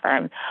law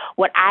firm.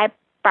 What I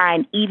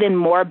find even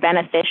more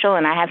beneficial,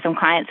 and I have some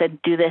clients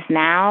that do this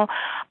now,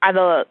 are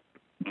the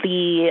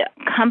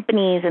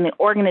companies and the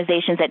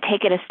organizations that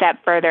take it a step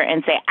further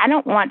and say, I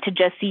don't want to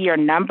just see your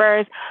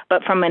numbers,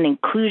 but from an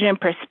inclusion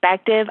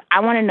perspective,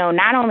 I want to know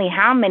not only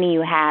how many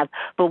you have,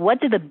 but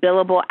what do the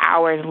billable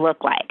hours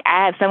look like?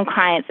 I have some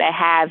clients that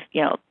have,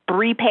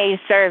 3-page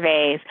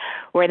surveys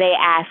where they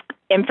ask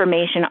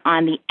information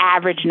on the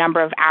average number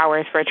of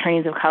hours for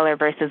attorneys of color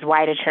versus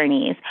white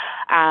attorneys,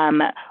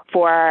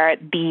 for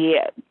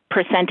the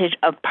percentage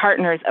of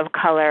partners of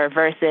color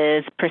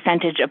versus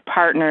percentage of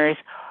partners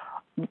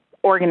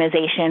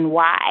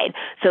organization-wide.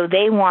 So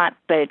they want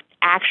the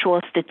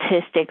actual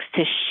statistics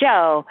to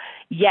show,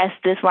 yes,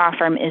 this law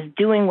firm is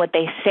doing what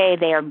they say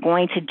they are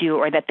going to do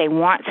or that they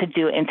want to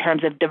do in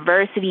terms of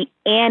diversity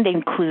and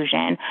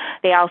inclusion.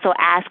 They also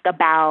ask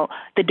about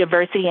the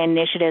diversity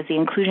initiatives, the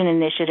inclusion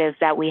initiatives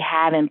that we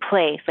have in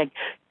place. Like,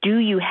 do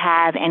you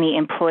have any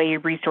employee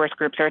resource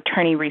groups or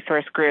attorney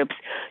resource groups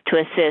to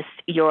assist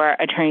your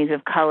attorneys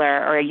of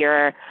color or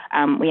your,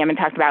 we haven't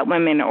talked about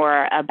women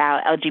or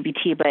about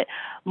LGBT, but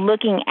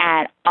looking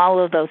at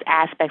all of those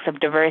aspects of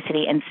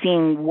diversity and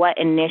seeing what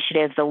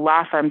initiatives the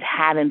law firms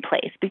have in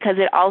place, because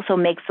it also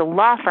makes the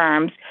law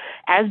firms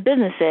as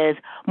businesses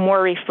more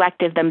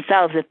reflective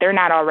themselves. If they're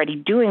not already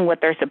doing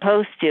what they're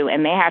supposed to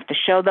and they have to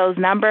show those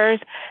numbers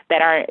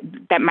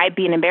that might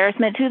be an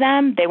embarrassment to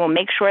them, they will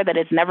make sure that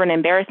it's never an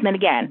embarrassment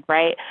again,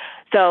 right?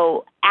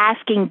 So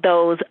asking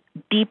those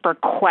deeper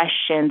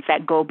questions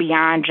that go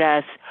beyond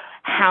just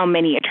how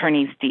many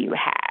attorneys do you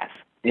have?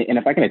 And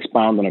if I can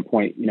expound on a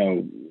point,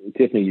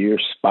 Tiffany, you're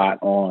spot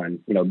on,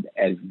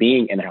 as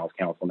being in-house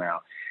counsel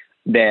now,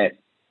 that,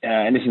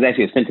 and this is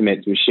actually a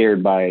sentiment that was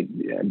shared by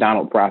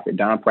Donald Profit.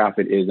 Don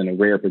Profit is in a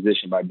rare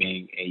position by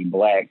being a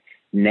Black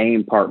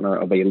named partner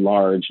of a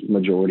large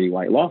majority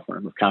white law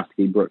firm of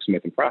Constantine, Brooks,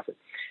 Smith, and Profit.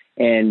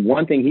 And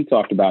one thing he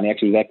talked about, and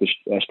actually was at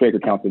the Straker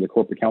Council, the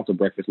corporate counsel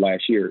breakfast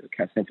last year, the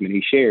kind of sentiment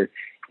he shared,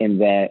 in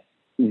that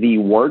the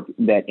work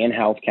that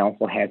in-house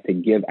counsel has to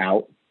give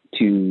out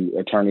to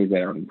attorneys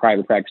that are in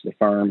private practice of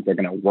firms, they're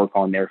going to work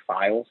on their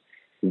files,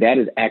 that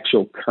is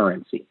actual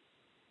currency,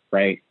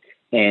 right?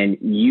 And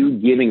you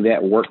giving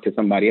that work to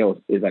somebody else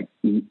is like,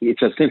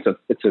 it's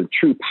a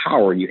true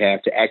power you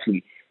have to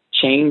actually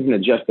change and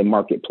adjust the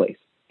marketplace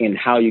in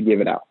how you give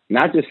it out.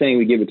 Not just saying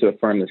we give it to a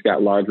firm that's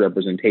got large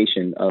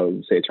representation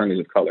of, say, attorneys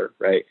of color,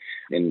 right,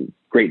 and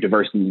great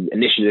diversity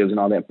initiatives and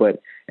all that,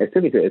 but as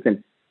Tiffany said, it's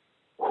in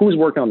who's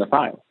working on the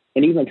file.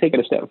 And even take it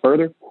a step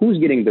further, who's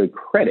getting the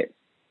credit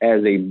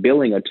as a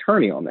billing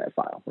attorney on that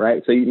file,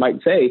 right? So you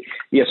might say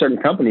you have certain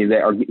companies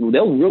that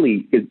they'll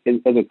really,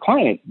 as a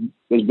client,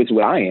 which is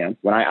what I am,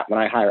 when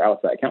I hire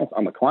outside counsel,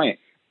 I'm a client,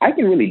 I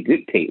can really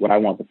dictate what I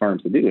want the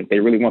firms to do. If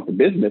they really want the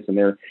business and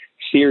they're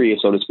serious,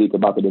 so to speak,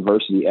 about the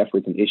diversity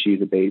efforts and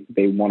issues that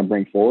they want to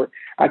bring forward,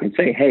 I can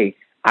say, hey,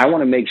 I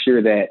want to make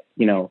sure that,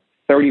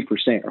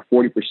 30% or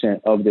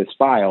 40% of this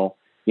file,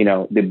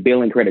 the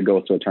billing credit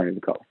goes to attorneys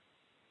of color.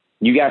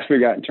 You guys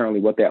figure out internally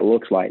what that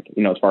looks like,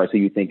 as far as who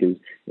you think is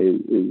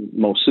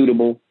most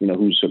suitable,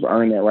 who should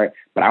earn that right.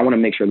 But I want to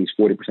make sure at least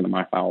 40% of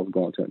my files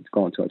going to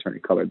attorney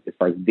of color as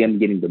far as them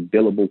getting the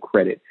billable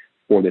credit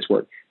for this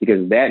work,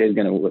 because that is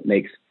going to what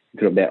makes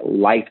sort of that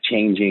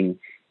life-changing,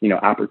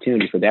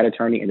 opportunity for that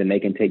attorney, and then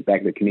they can take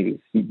back the community.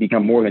 You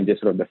become more than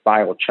just sort of the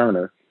file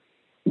churner,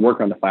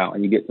 work on the file,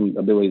 and you get some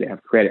ability to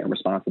have credit and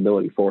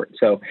responsibility for it.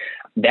 So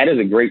that is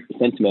a great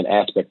sentiment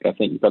aspect, I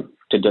think, but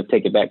to just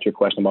take it back to your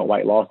question about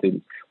white law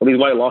students. Well, these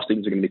white law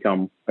students are going to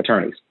become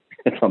attorneys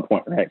at some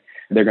point, right?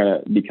 They're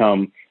going to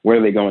become,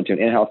 whether they go into an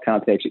in-house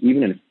context or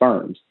even in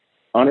firms,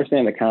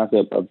 understand the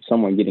concept of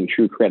someone getting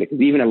true credit.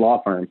 Because even in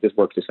law firms, this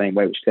works the same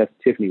way, which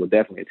Tiffany will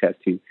definitely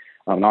attest to.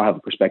 And I'll have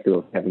a perspective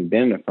of having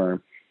been in a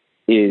firm,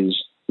 is,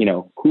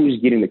 who's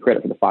getting the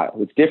credit for the file.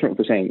 It's different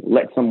for saying,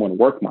 let someone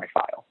work my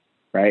file,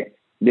 right?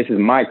 This is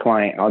my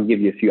client. I'll give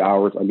you a few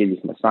hours. I'll give you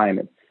some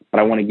assignments, but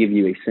I want to give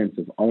you a sense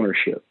of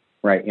ownership,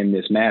 right, in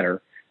this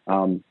matter.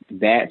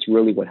 That's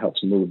really what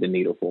helps move the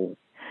needle forward.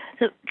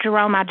 So,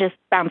 Jerome, I'll just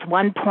bounce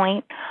one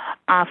point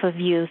off of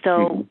you.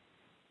 So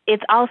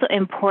it's also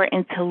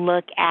important to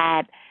look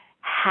at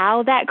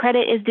how that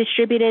credit is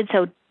distributed.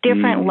 So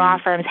different law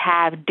firms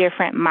have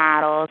different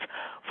models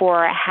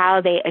for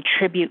how they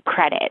attribute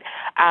credit.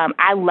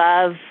 I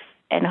love,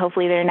 and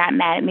hopefully they're not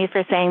mad at me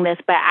for saying this,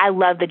 but I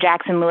love the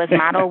Jackson Lewis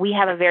model. We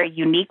have a very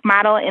unique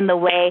model in the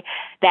way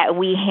that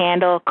we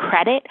handle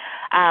credit.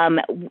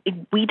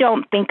 We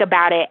don't think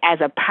about it as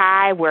a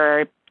pie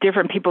where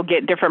different people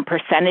get different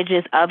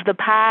percentages of the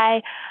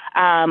pie.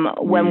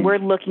 When we're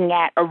looking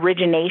at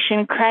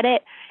origination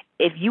credit,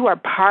 if you are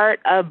part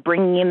of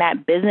bringing in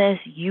that business,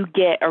 you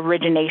get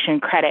origination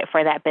credit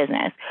for that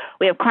business.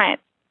 We have client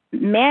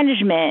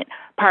management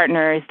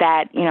partners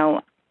that,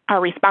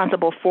 are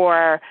responsible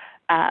for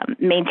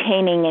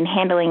maintaining and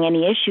handling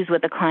any issues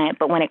with the client.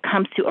 But when it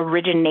comes to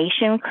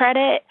origination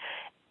credit,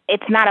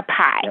 it's not a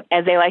pie,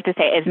 as they like to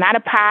say. It's not a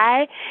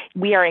pie.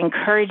 We are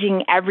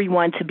encouraging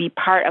everyone to be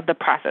part of the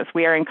process.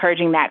 We are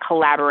encouraging that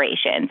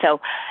collaboration. So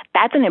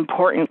that's an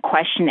important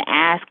question to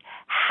ask.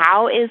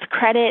 How is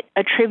credit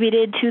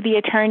attributed to the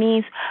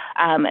attorneys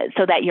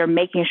so that you're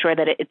making sure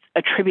that it's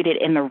attributed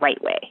in the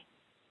right way?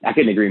 I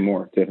couldn't agree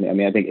more, Tiffany. I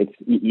mean, I think it's,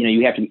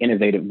 you have to be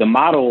innovative. The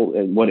model,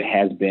 what it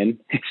has been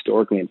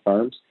historically in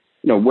firms,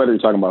 whether you're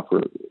talking about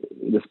for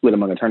the split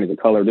among attorneys of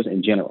color, just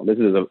in general, this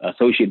is an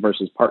associate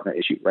versus partner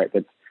issue, right?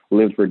 That's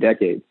lived for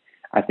decades.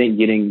 I think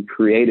getting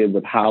creative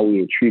with how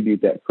we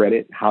attribute that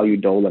credit, how you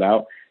dole it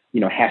out,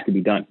 has to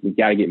be done. We've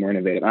got to get more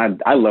innovative.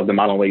 I love the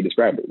model way you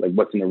described it. Like,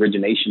 what's an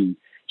origination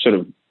sort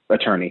of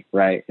attorney,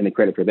 right? And the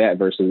credit for that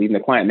versus even the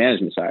client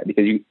management side,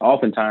 because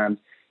oftentimes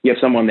you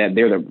have someone that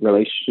they're the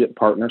relationship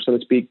partner, so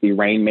to speak, the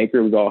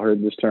rainmaker. We've all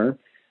heard this term,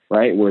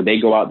 right? Where they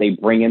go out, they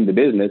bring in the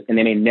business, and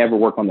then they never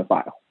work on the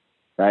file,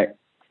 right?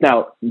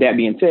 Now, that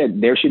being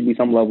said, there should be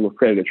some level of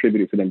credit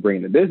attributed for them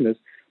bringing the business.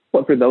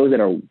 But for those that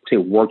are, say,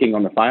 working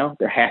on the file,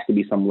 there has to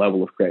be some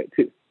level of credit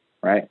too,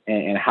 right?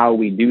 And how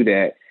we do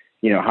that,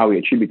 how we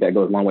attribute that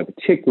goes a long way,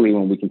 particularly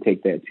when we can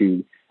take that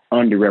to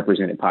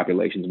underrepresented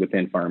populations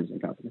within firms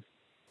and companies.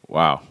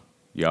 Wow.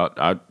 Yeah,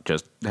 I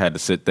just had to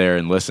sit there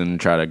and listen and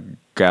try to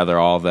gather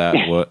all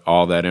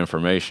that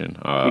information.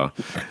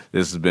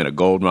 This has been a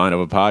gold mine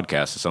of a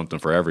podcast. It's something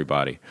for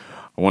everybody.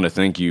 I want to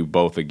thank you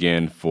both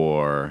again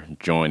for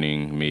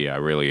joining me. I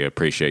really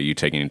appreciate you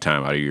taking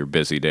time out of your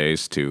busy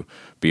days to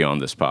be on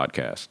this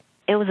podcast.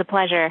 It was a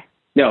pleasure.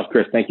 No,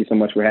 Chris, thank you so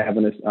much for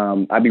having us.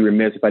 I'd be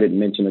remiss if I didn't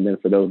mention it then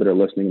for those that are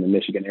listening in the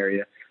Michigan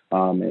area,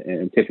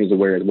 and Tiffany's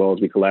aware as well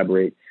as we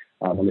collaborate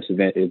on this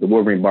event, is the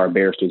Wolverine Bar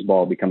Barristers Ball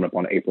will be coming up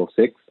on April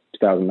 6th.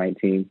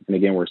 2019. And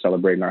again, we're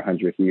celebrating our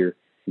 100th year.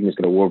 You can just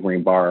go to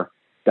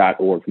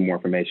wolverinebar.org for more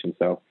information.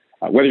 So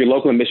whether you're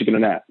local in Michigan or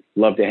not,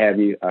 love to have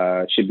you.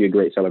 It should be a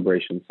great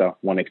celebration. So I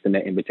want to extend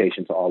that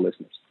invitation to all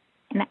listeners.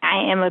 And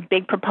I am a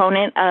big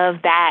proponent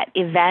of that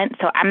event,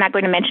 so I'm not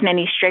going to mention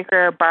any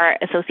Straker Bar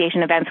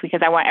Association events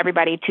because I want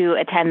everybody to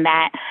attend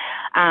that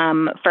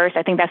first.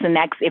 I think that's the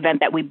next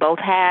event that we both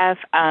have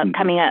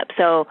coming up.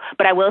 So,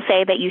 but I will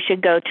say that you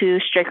should go to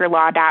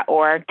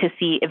strakerlaw.org to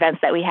see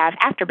events that we have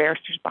after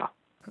Barristers Ball.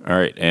 All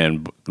right,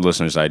 and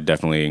listeners, I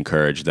definitely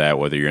encourage that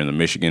whether you're in the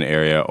Michigan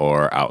area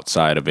or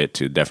outside of it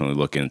to definitely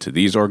look into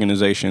these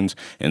organizations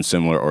and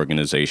similar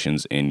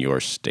organizations in your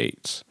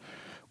states.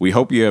 We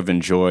hope you have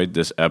enjoyed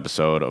this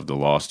episode of the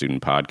Law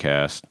Student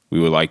Podcast. We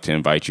would like to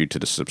invite you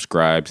to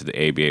subscribe to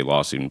the ABA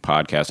Law Student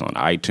Podcast on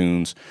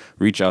iTunes,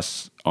 reach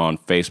us on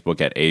Facebook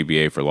at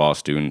ABA for Law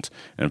Students,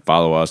 and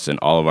follow us and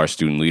all of our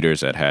student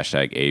leaders at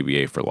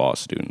 #ABA for Law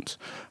Students.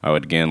 I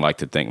would again like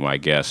to thank my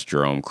guests,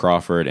 Jerome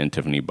Crawford and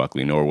Tiffany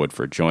Buckley Norwood,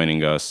 for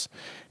joining us.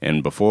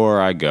 And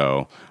before I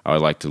go, I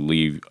would like to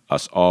leave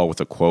us all with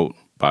a quote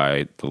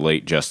by the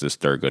late Justice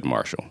Thurgood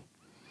Marshall.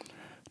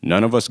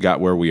 "None of us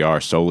got where we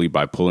are solely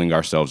by pulling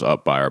ourselves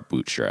up by our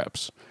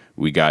bootstraps.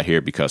 We got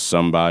here because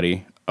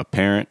somebody, a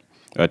parent,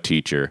 a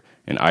teacher,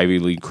 an Ivy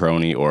League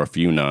crony, or a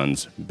few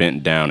nuns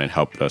bent down and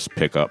helped us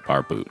pick up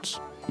our boots."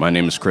 My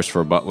name is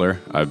Christopher Butler.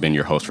 I've been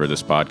your host for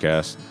this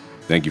podcast.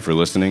 Thank you for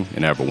listening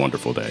and have a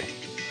wonderful day.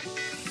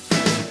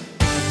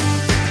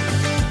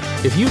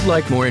 If you'd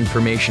like more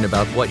information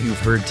about what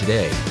you've heard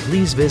today,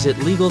 please visit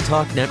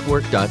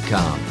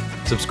LegalTalkNetwork.com.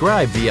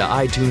 Subscribe via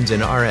iTunes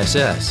and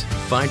RSS.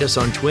 Find us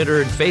on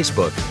Twitter and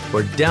Facebook,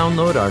 or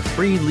download our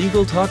free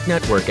Legal Talk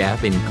Network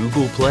app in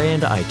Google Play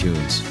and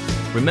iTunes.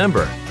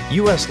 Remember,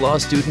 U.S. law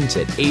students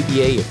at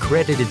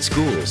ABA-accredited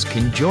schools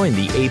can join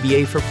the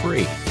ABA for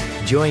free.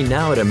 Join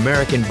now at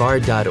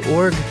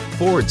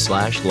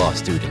AmericanBar.org/law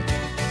student.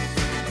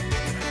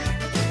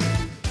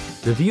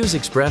 The views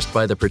expressed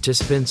by the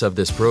participants of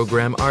this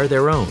program are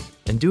their own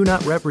and do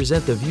not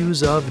represent the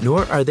views of,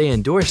 nor are they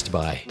endorsed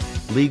by,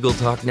 Legal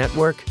Talk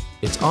Network,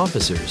 its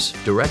officers,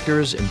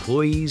 directors,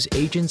 employees,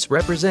 agents,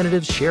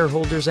 representatives,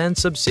 shareholders, and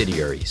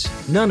subsidiaries.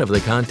 None of the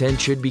content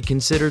should be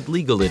considered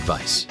legal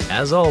advice.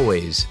 As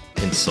always,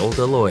 consult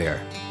a lawyer.